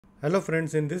Hello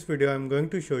friends, in this video I am going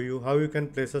to show you how you can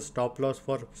place a stop loss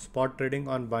for spot trading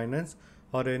on Binance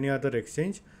or any other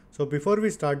exchange. So before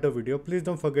we start the video, please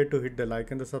don't forget to hit the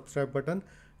like and the subscribe button.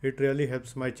 It really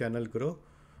helps my channel grow.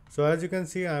 So as you can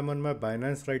see, I am on my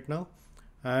Binance right now,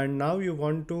 and now you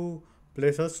want to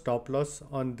place a stop loss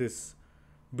on this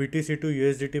BTC to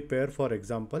USDT pair, for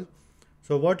example.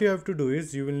 So what you have to do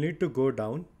is you will need to go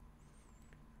down,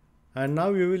 and now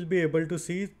you will be able to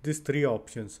see these three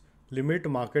options: limit,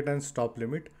 market and stop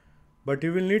limit. But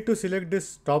you will need to select this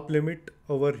stop limit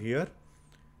over here.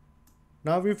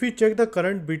 Now if we check the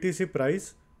current BTC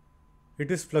price,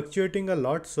 it is fluctuating a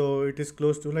lot, so it is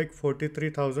close to like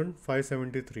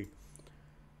 43,573.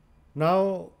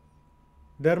 Now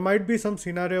there might be some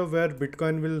scenario where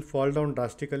Bitcoin will fall down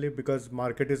drastically because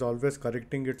market is always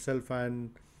correcting itself,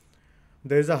 and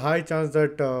there is a high chance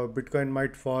that Bitcoin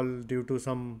might fall due to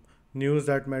some news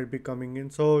that might be coming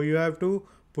in. So you have to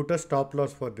put a stop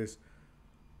loss for this.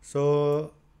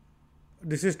 So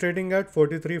this is trading at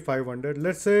 43,500.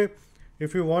 Let's say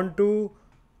if you want to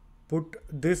put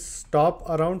this stop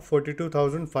around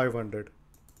 42,500.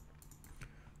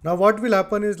 Now what will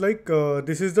happen is like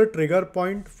this is the trigger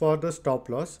point for the stop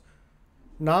loss.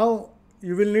 Now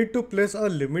you will need to place a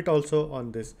limit also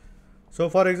on this. So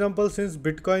for example, since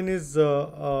Bitcoin is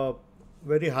a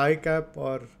very high cap,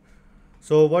 or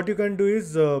so what you can do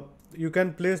is you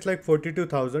can place like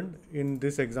 42,000 in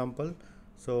this example.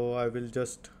 So I will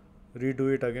just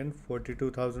redo it again,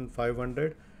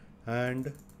 42,500,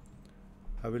 and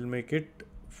I will make it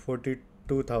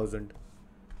 42,000.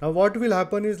 Now what will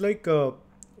happen is like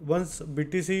once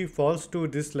BTC falls to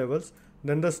this levels,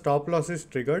 then the stop loss is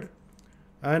triggered,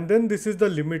 and then this is the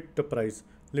limit price.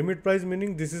 Limit price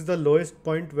meaning this is the lowest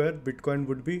point where Bitcoin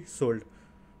would be sold.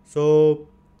 So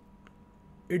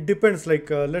it depends, like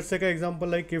let's take an example,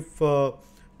 like if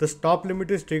the stop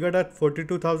limit is triggered at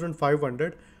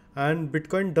 42,500 and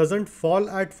Bitcoin doesn't fall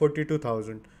at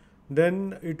 42,000,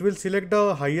 then it will select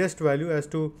the highest value as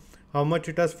to how much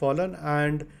it has fallen,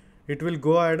 and it will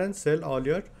go ahead and sell all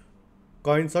your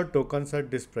coins or tokens at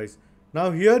this price.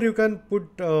 Now here you can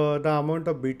put the amount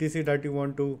of BTC that you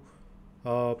want to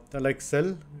like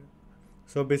sell.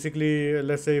 So basically,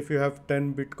 let's say if you have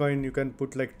 10 Bitcoin, you can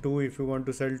put like 2 if you want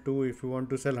to sell 2. If you want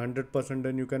to sell 100%,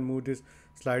 then you can move this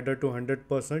slider to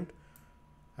 100%,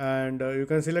 and you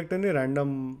can select any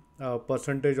random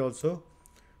percentage also.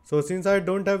 So since I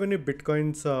don't have any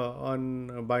Bitcoins on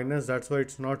Binance, that's why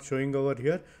it's not showing over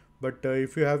here. But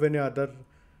if you have any other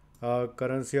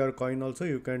currency or coin also,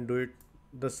 you can do it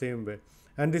the same way.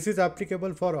 And this is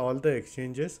applicable for all the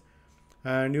exchanges.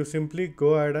 And you simply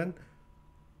go ahead and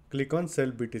click on sell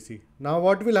BTC. Now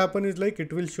what will happen is like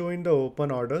it will show in the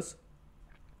open orders.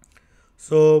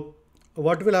 So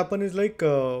what will happen is like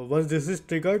once this is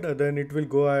triggered, then it will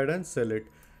go ahead and sell it.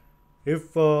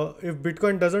 If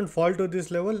Bitcoin doesn't fall to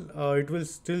this level, it will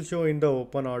still show in the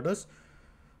open orders.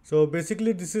 So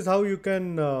basically this is how you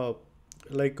can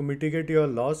like mitigate your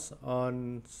loss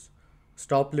on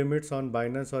stop limits on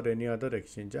Binance or any other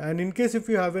exchange. And in case if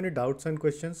you have any doubts and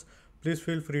questions, please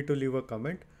feel free to leave a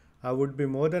comment. I would be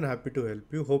more than happy to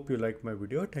help you. Hope you like my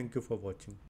video. Thank you for watching.